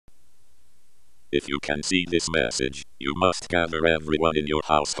If you can see this message, you must gather everyone in your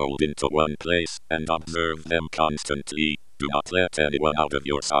household into one place and observe them constantly. Do not let anyone out of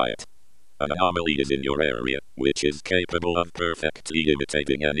your sight. An anomaly is in your area, which is capable of perfectly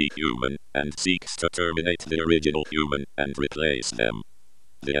imitating any human, and seeks to terminate the original human and replace them.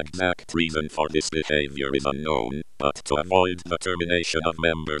 The exact reason for this behavior is unknown, but to avoid the termination of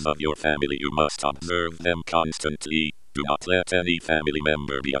members of your family, you must observe them constantly. Do not let any family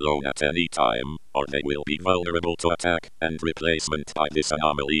member be alone at any time, or they will be vulnerable to attack and replacement by this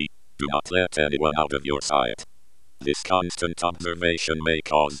anomaly. Do not let anyone out of your sight. This constant observation may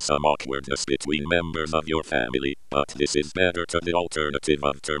cause some awkwardness between members of your family, but this is better to the alternative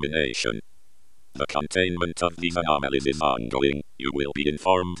of termination. The containment of these anomalies is ongoing. You will be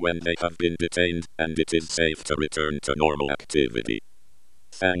informed when they have been detained, and it is safe to return to normal activity.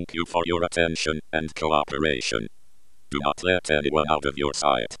 Thank you for your attention and cooperation. Do not let anyone out of your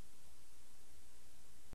sight.